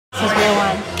This is real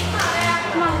one.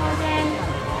 Come on, Morgan.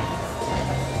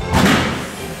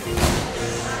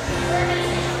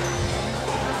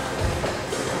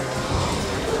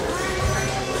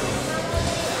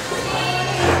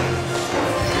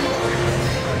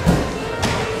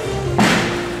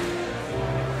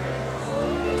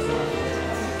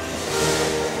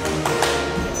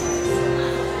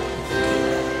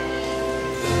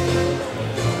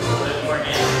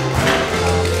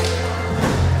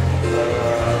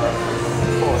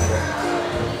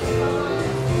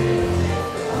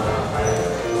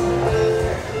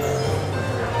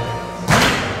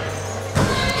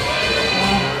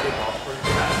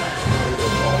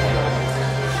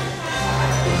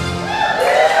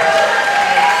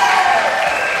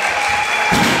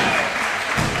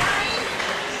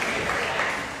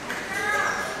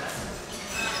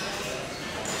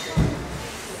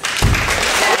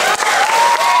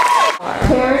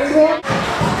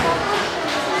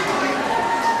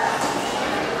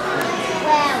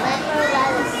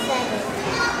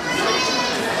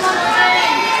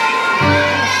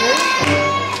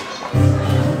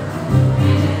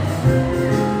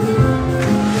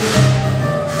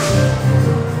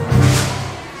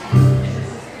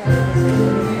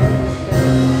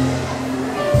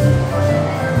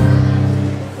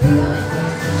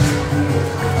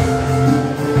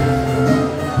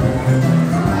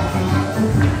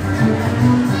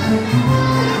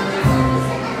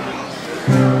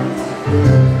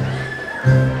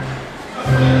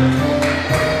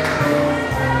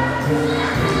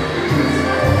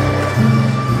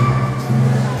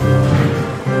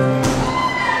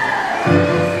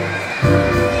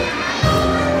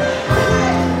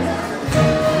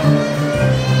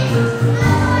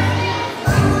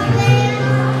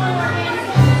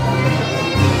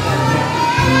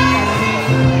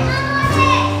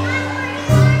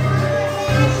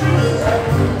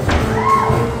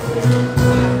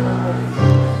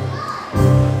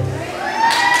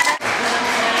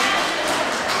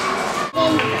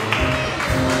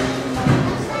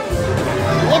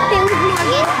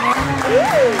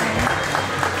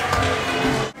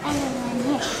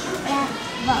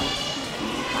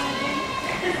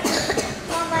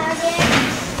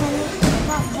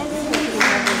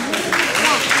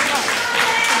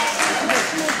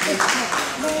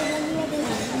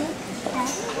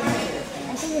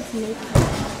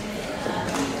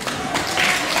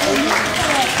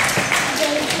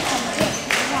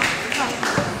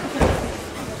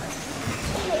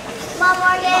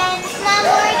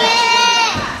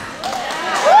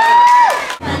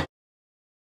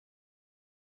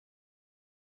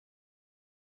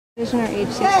 Are age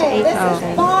 6 to 8. This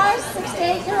is bar 6 to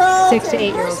 8-year-olds. 6 to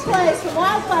 8-year-olds. First place for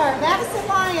Wildfire, Madison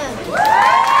Lion.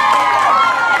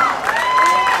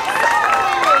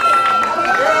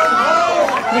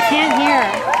 We can't hear.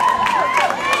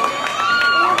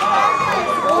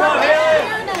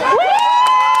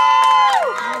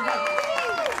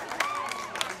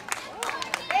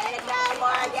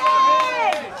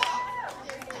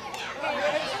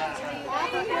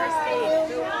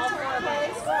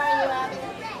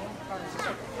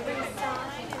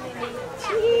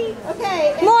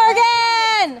 Okay.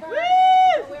 Morgan!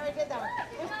 We already did that one.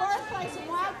 In fourth place in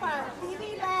Wildfire,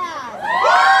 Phoebe Ladd.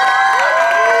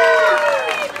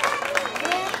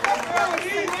 In fifth place,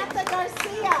 Samantha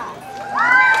Garcia.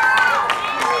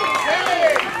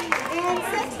 In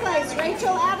sixth place,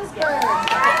 Rachel Addisberg.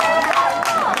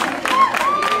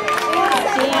 In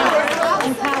seventh place,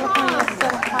 In California, it's so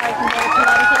hard to go to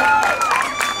Connecticut.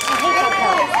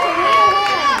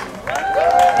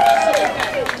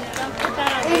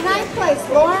 in ninth place,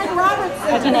 Lauren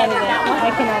Robertson. I can edit it.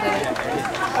 I can edit it.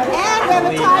 And we have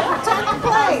a tie for 10th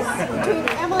place between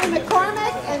Emily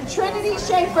McCormick and Trinity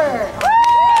Schaefer.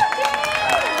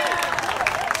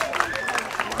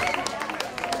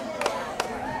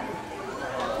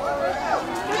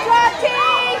 Good job,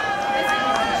 team!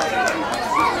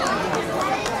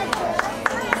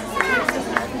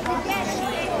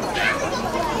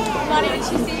 Mommy, did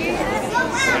she see you?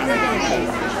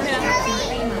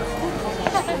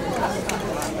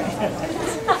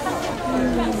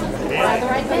 By the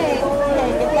right name. Okay,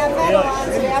 get that medal on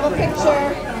so you have a picture.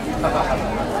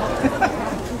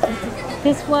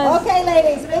 This was... Okay,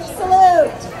 ladies, big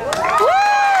salute. Woo!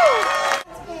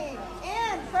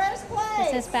 In first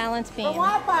place. This is balance For beam.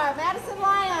 Wildfire, Madison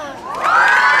Lion.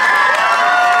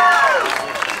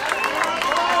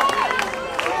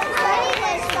 In second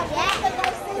place, Samantha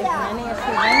Garcia. Many of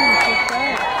she's running, she's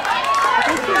good. I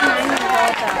think she's 9 years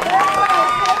old though.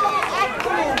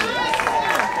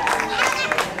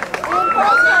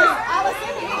 First place,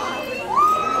 Allison Hahn.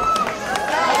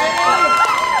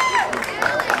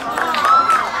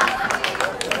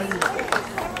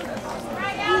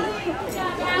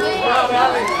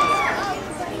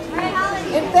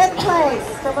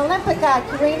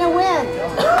 Sega, Karina Wynn.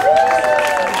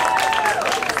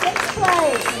 6th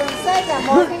place from Sega,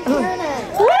 Morgan Kiernan.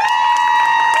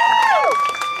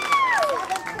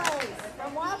 7th place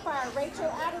from Wildfire,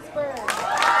 Rachel Addisburn.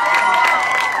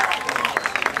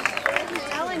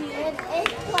 In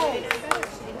 8th place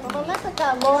from Olympica,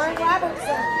 Lauren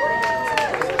Robertson.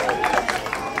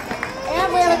 And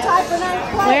we have a tie for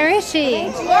 9th place. Where is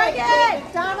she? Morgan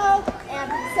McDonald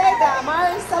and Sega,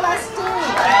 Mari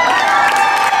Celestine.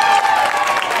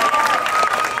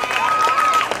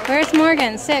 Where's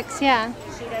Morgan? 6, yeah.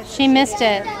 She missed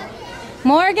it.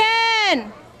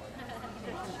 Morgan!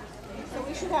 So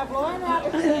we should have Lauren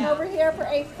Robertson over here for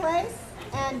 8th place.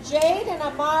 And Jade and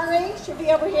Amari should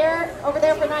be over here, over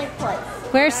there for 9th place.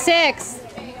 Where's 6?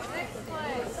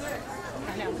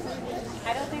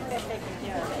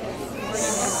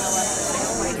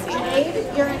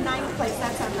 Jade, you're in 9th place.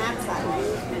 That's on that side.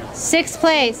 6th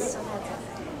place.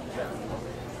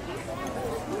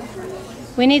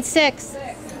 We need 6.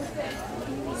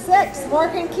 6,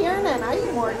 Morgan Kiernan. Are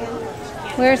you Morgan?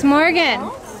 Where's Morgan?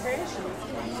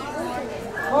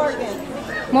 Morgan.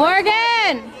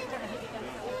 Morgan!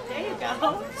 There you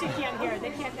go. She can't hear.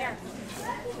 They can't hear.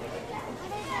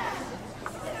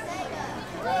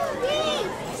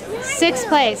 6th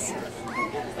place.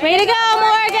 Way to go,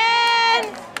 Morgan!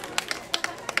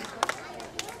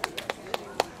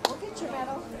 We'll get your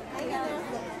medal. Hang in there.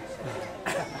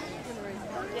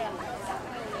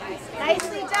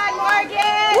 Nicely done,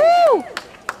 Morgan. Woo!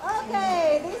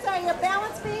 Okay, these are your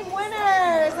balance beam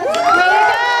winners. Way to go!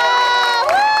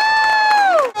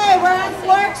 Woo! Okay, we're on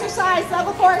floor exercise,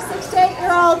 level 4, 6 to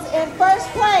 8-year-olds. In 1st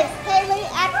place, Haley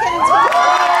Atkins.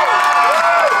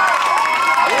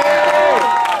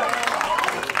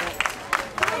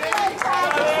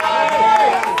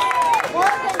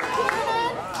 Morgan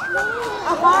Kiernan,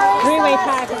 Amari 3-way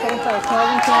tie for 2nd place.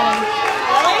 Morgan Kiernan.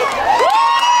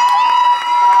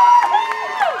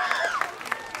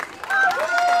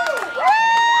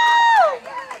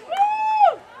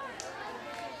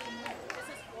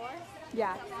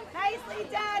 Yeah. Nicely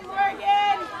done,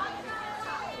 Morgan.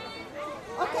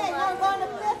 Okay, now we're going to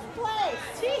 5th place.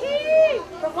 Chee-hee.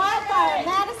 From Wildfire,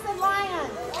 Madison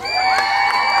Lyons.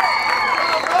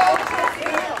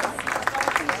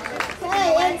 Okay,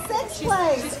 in 6th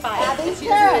place, Abby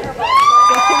Carrot. In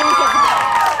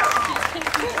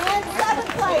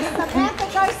 7th place, Samantha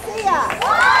Garcia.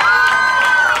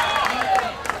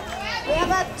 We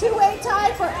have a 2-way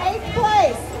tie for 8th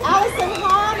place, Allison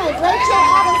Hahn and Rachel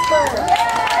Addisburn.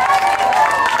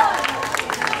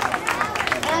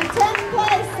 And 10th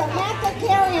place, Samantha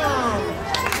Carrion.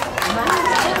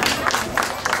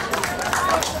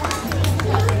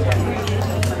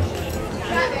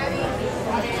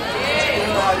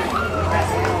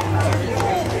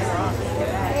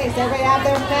 Okay, does everybody have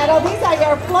their medal? These are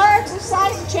your floor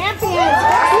exercise champions.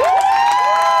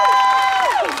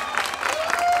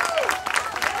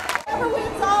 Whoever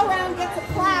wins all around gets a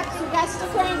plaque, so you guys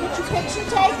stick around and get your picture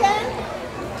taken.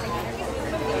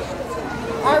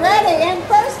 Alrighty, in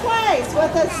 1st place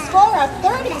with a score of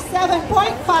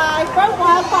 37.5 from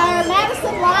Wildfire,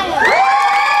 Madison Lyons.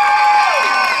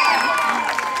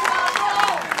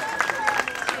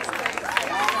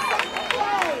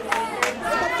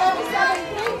 With a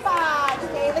 37.35,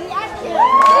 Haley Atkins.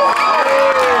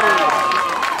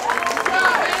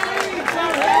 In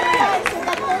 3rd place with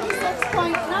a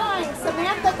 36.9,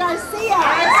 Samantha Garcia.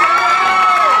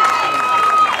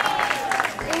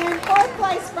 In 4th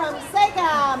place from Sega,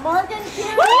 Morgan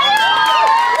Kiernan.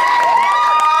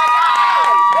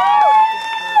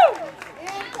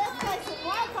 In 5th place from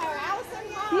Wildfire, Allison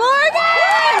Hahn.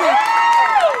 Morgan!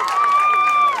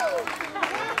 In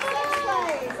 6th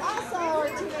place, also our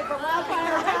teammate from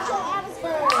Wildfire, Rachel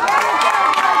Addisburn.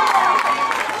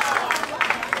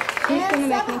 Who's gonna In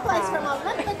make me 7th place cry? from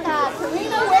Olympica,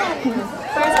 Karina Wynn.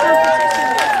 First competition.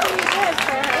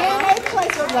 In 8th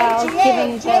place from Well, AGA,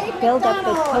 giving Jade the build up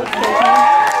the McDonald. coach station.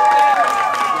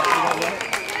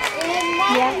 In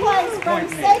 9th Yeah. place from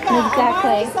Sega,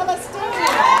 Exactly. Amari Celestine.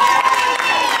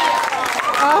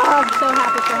 Oh, I'm so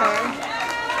happy for her.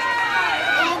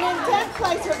 And in 10th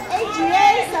place from AGA,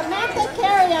 Samantha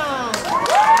Carrion.